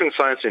that Western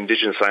science and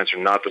Indigenous science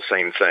are not the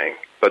same thing,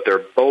 but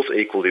they're both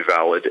equally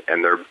valid,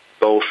 and they're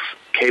both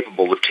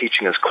capable of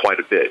teaching us quite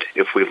a bit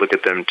if we look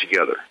at them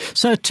together.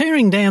 So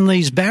tearing down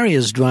these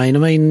barriers, Dwayne, I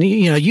mean,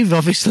 you've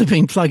obviously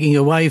been plugging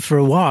away for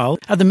a while.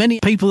 Are there many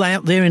people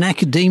out there in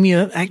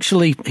academia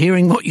actually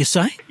hearing what you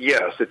say?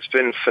 Yes, it's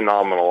been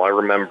phenomenal. I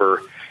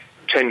remember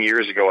 10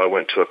 years ago I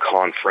went to a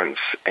conference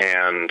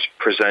and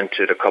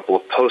presented a couple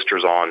of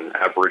posters on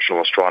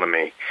Aboriginal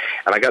astronomy,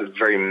 and I got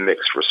very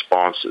mixed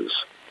responses.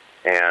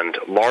 And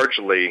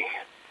largely,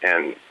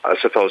 and I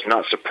suppose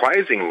not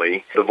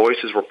surprisingly, the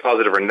voices were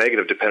positive or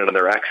negative depending on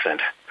their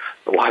accent.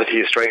 A lot of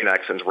the Australian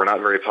accents were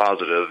not very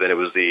positive, and it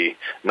was the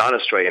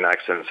non-Australian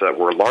accents that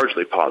were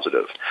largely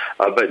positive.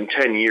 But in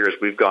 10 years,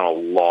 we've gone a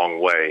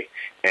long way,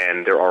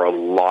 and there are a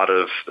lot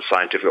of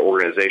scientific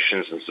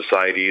organizations and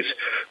societies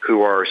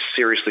who are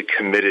seriously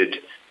committed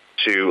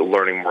to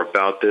learning more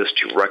about this,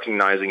 to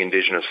recognizing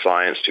Indigenous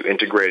science, to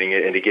integrating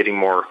it, and to getting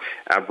more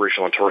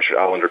Aboriginal and Torres Strait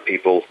Islander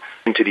people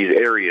into these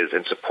areas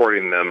and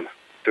supporting them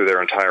through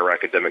their entire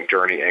academic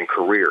journey and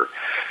career.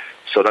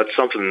 So that's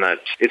something that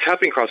it's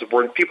happening across the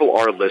board. People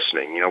are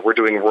listening. We're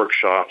doing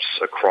workshops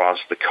across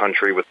the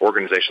country with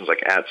organizations like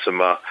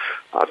ATSAMA.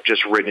 I've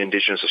just written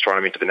Indigenous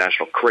astronomy into the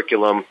national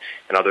curriculum,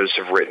 and others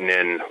have written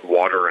in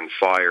water and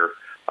fire,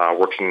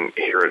 working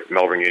here at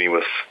Melbourne Uni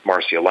with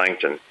Marcia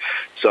Langton.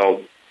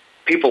 So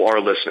people are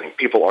listening.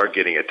 People are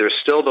getting it. There's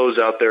still those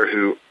out there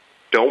who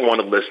don't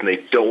want to listen. They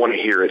don't want to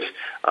hear it.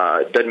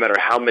 It doesn't matter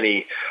how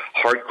many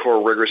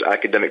hardcore, rigorous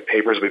academic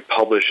papers we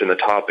publish in the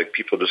topic.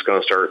 People are just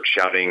going to start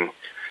shouting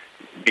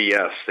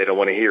BS. They don't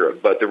want to hear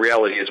it. But the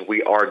reality is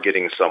we are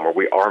getting somewhere.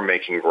 We are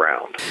making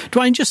ground.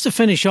 Dwayne, just to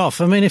finish off,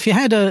 I mean, if you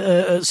had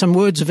some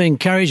words of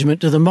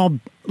encouragement to the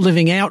mob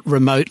living out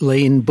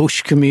remotely in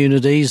bush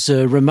communities,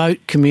 remote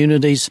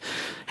communities,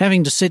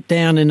 having to sit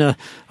down in a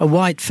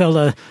white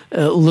fella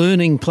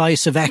learning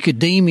place of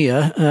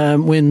academia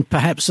when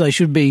perhaps they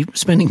should be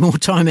spending more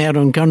time out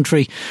on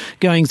country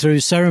going through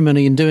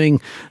ceremony and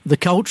doing the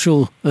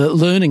cultural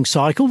learning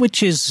cycle,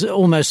 which is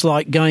almost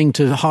like going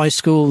to high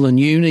school and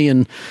uni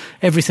and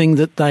everything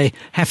that they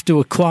have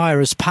to acquire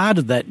as part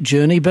of that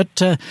journey.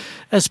 But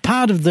as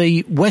part of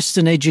the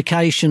Western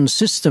education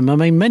system, I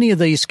mean, many of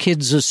these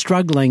kids are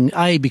struggling,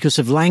 A, because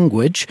of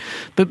language,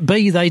 but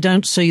B, they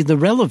don't see the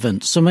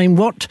relevance. I mean,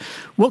 what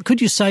could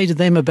you say to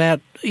them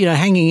about,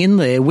 hanging in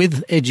there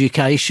with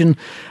education,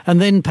 and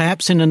then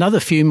perhaps in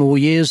another few more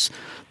years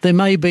there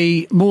may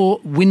be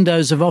more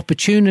windows of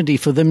opportunity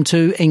for them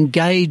to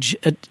engage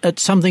at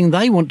something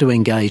they want to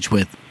engage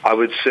with? I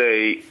would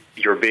say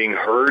you're being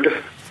heard,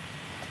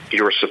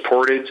 you're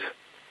supported,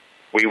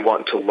 we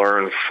want to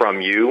learn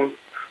from you,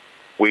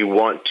 we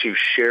want to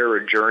share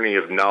a journey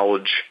of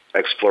knowledge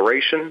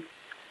exploration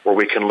where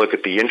we can look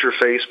at the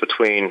interface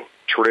between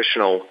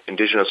traditional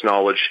Indigenous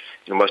knowledge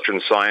and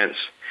Western science.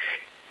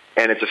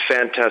 And it's a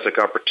fantastic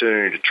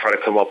opportunity to try to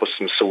come up with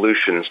some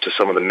solutions to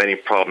some of the many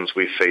problems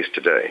we face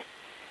today.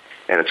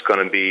 And it's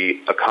going to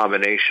be a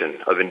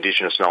combination of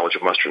Indigenous knowledge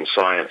of Western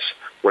science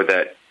where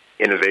that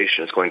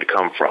innovation is going to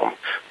come from.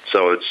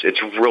 So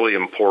it's really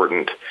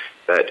important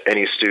that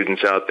any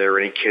students out there,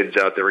 any kids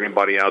out there,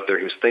 anybody out there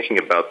who's thinking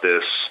about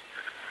this,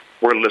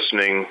 we're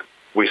listening,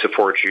 we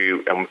support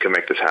you, and we can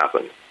make this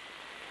happen.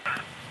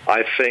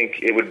 I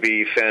think it would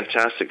be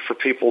fantastic for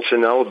people to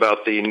know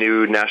about the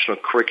new national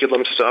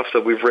curriculum stuff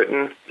that we've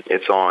written.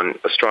 It's on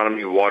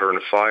astronomy, water,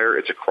 and fire.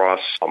 It's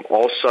across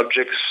all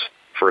subjects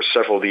for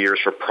several of the years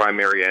for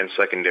primary and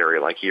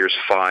secondary, like years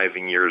 5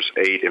 and years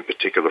 8 in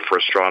particular for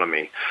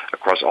astronomy,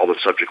 across all the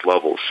subject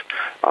levels.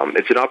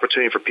 It's an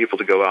opportunity for people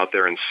to go out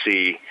there and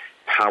see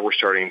how we're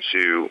starting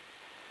to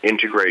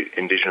integrate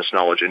Indigenous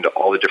knowledge into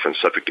all the different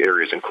subject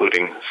areas,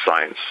 including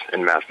science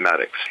and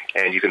mathematics.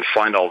 And you can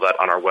find all that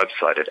on our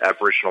website at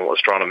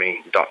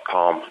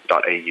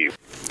aboriginalaastronomy.com.au.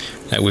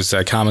 That was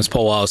CAAMA's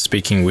Paul Wiles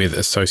speaking with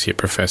Associate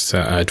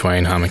Professor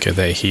Dwayne Harmaker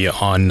there here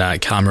on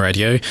CAAMA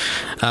Radio.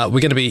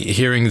 We're going to be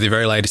hearing the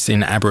very latest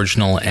in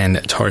Aboriginal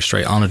and Torres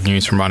Strait Islander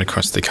news from right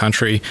across the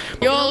country.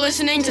 You're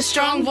listening to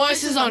Strong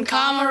Voices on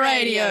CAAMA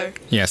Radio.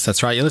 Yes,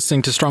 that's right. You're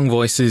listening to Strong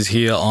Voices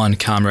here on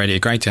CAAMA Radio.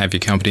 Great to have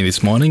your company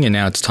this morning. And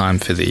now it's time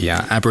for the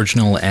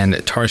Aboriginal and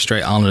Torres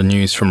Strait Islander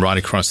news from right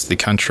across the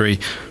country.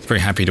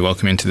 Very happy to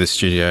welcome into the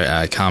studio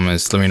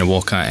CAAMA's Lorena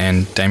Walker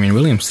and Damien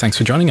Williams. Thanks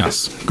for joining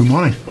us. Good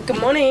morning. Good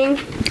morning.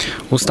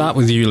 We'll start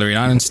with you,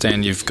 Lorena. I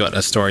understand you've got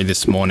a story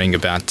this morning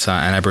about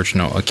an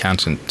Aboriginal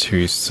accountant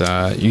who's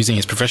using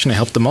his profession to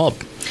help the mob.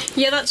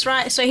 Yeah, that's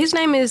right. So his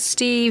name is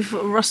Steve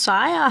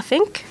Rossai, I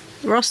think.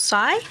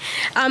 Rossai,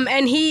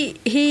 and he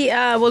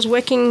was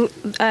working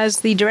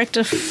as the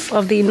director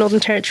of the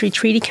Northern Territory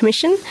Treaty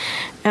Commission,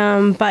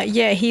 but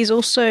yeah, he's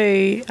also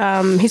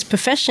his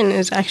profession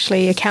is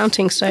actually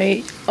accounting. So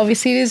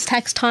obviously it is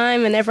tax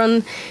time, and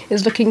everyone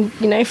is looking,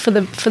 for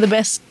the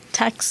best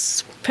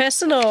tax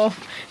person or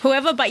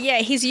whoever, but yeah,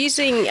 he's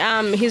using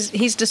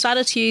he's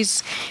decided to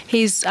use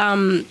his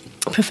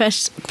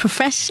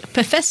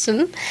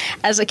profession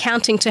as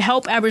accounting to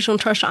help Aboriginal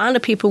and Torres Strait Islander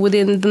people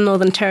within the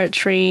Northern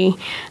Territory,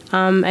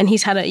 and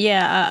he's had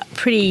a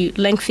pretty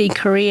lengthy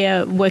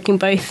career working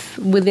both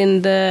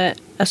within the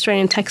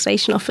Australian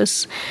Taxation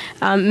Office,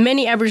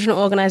 many Aboriginal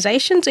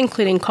organisations,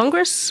 including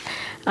Congress,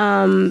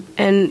 and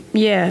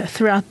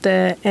throughout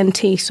the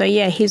NT. So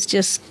he's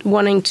just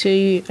wanting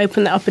to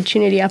open the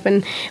opportunity up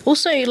and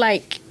also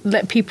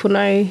let people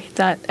know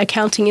that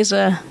accounting is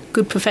a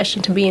good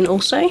profession to be in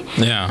also.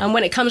 Yeah. And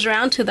when it comes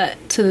around to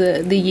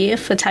the year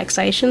for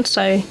taxation.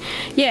 So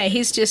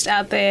he's just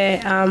out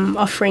there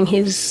offering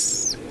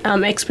his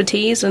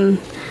expertise and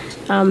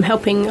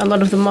helping a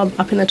lot of the mob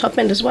up in the top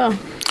end as well.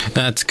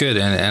 That's good,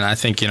 and I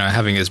think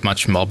having as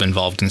much mob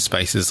involved in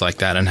spaces like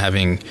that and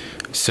having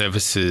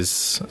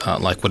services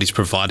like what he's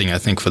providing, I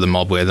think, for the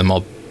mob, where the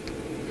mob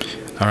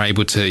are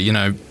able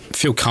to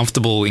feel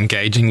comfortable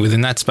engaging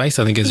within that space,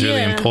 I think is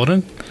really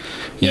important.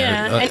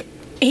 And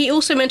he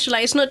also mentioned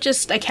it's not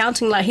just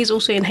accounting, he's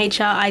also in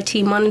HR,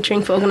 IT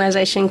monitoring for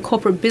organisation,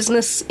 corporate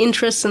business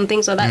interests and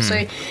things like that.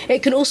 So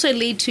it can also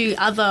lead to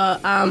other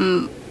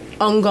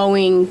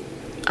ongoing,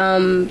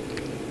 different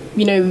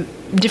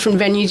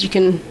venues you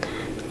can,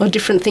 or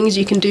different things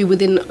you can do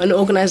within an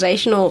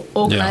organisation or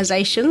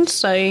organisations.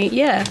 So,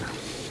 No,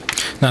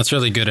 it's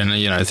really good. And,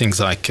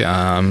 things like,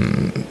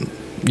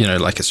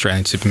 like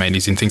Australian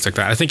supermedies and things like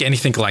that. I think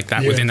anything like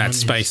that within that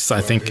space,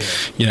 I think,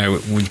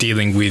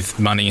 dealing with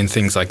money and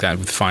things like that,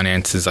 with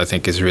finances, I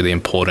think is really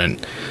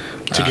important.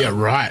 To get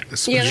right.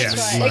 Yeah,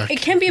 that's right.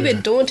 It can be a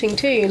bit daunting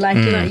too. You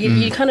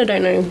kind of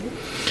don't know.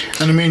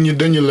 And I mean,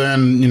 then you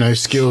learn,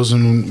 skills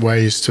and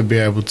ways to be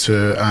able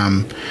to,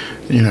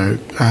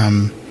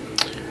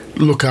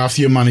 look after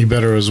your money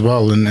better as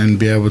well, and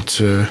be able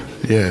to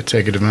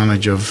take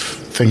advantage of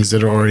things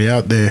that are already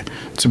out there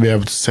to be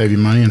able to save your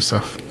money and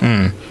stuff.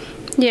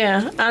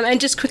 Yeah,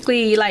 and just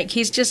quickly,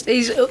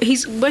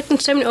 he's worked in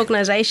so many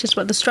organisations,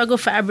 but the struggle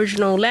for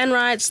Aboriginal land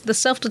rights, the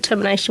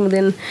self-determination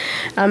within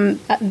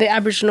the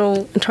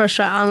Aboriginal and Torres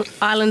Strait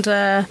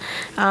Islander,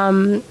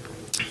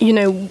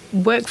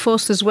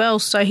 workforce as well.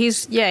 So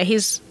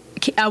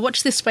I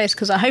watch this space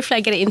because hopefully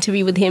I get an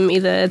interview with him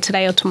either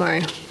today or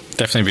tomorrow.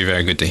 Definitely be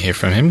very good to hear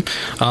from him.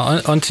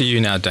 On to you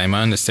now, Dame.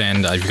 I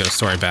understand you've got a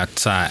story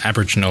about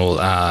Aboriginal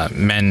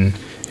men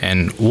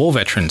and war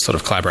veterans sort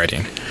of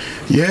collaborating.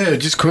 Yeah,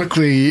 just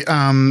quickly,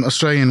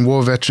 Australian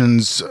war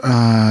veterans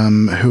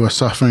who are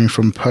suffering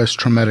from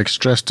post-traumatic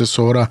stress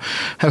disorder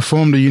have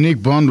formed a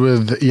unique bond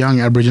with young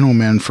Aboriginal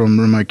men from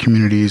remote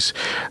communities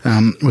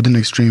with an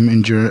extreme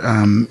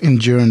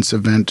endurance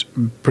event,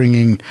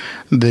 bringing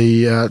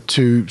the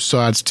two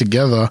sides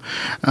together.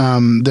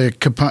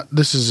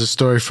 This is a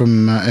story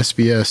from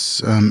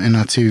SBS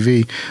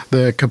NRTV.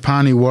 The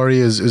Kapani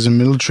Warriors is a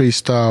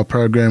military-style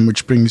program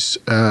which brings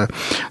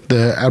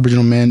the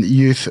Aboriginal men,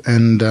 youth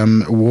and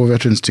war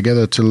veterans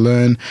together to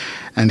learn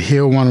and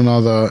heal one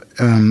another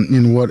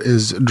in what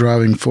is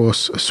driving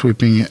force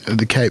sweeping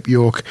the Cape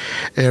York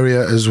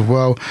area as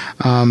well.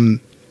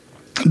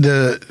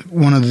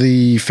 One of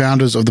the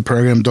founders of the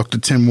program, Dr.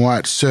 Tim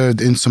White,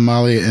 served in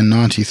Somalia in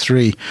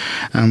 1993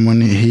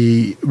 when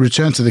he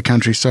returned to the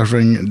country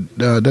suffering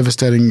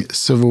devastating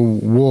civil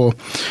war.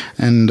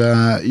 And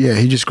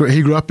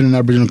he grew up in an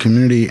Aboriginal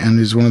community and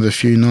is one of the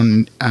few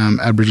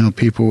non-Aboriginal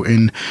people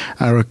in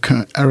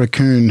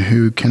Arakoon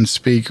who can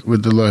speak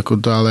with the local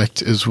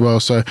dialect as well.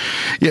 So,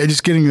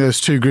 just getting those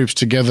two groups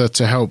together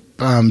to help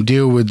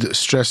deal with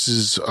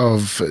stresses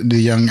of the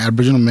young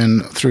Aboriginal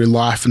men through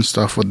life and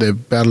stuff, what they're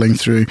battling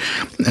through,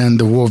 and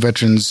the war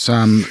veterans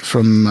from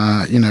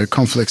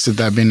conflicts that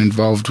they've been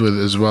involved with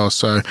as well.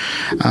 So,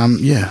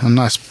 a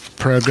nice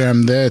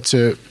program there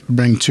to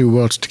bring two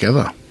worlds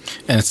together.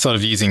 And it's sort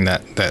of using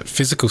that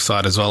physical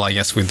side as well, I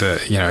guess, with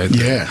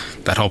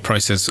that whole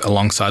process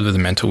alongside with the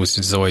mental, which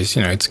is always,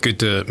 it's good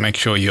to make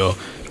sure you're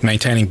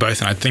maintaining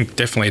both. And I think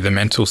definitely the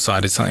mental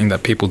side is something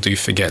that people do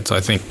forget. So I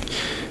think,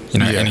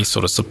 any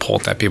sort of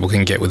support that people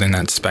can get within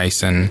that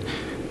space. And,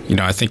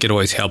 I think it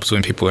always helps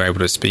when people are able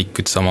to speak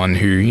with someone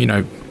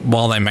who,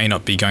 while they may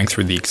not be going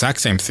through the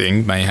exact same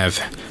thing, may have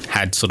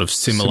had sort of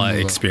similar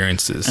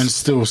experiences. And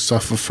still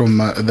suffer from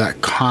that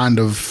kind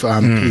of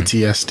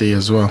PTSD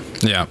as well.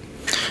 Yeah.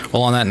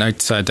 Well, on that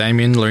note,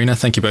 Damien, Lorena,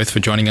 thank you both for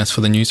joining us for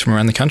the news from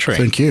around the country.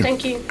 Thank you.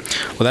 Thank you.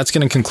 Well, that's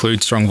going to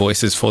conclude Strong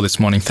Voices for this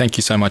morning. Thank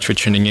you so much for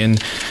tuning in.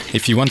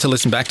 If you want to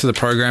listen back to the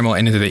program or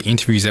any of the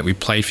interviews that we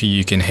played for you,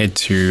 you can head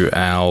to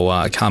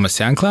our CAAMA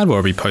SoundCloud, where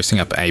we'll be posting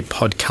up a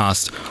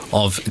podcast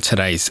of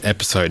today's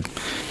episode.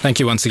 Thank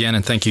you once again,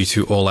 and thank you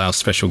to all our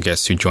special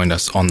guests who joined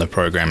us on the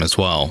program as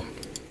well.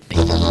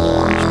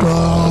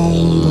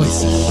 Strong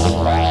Voices.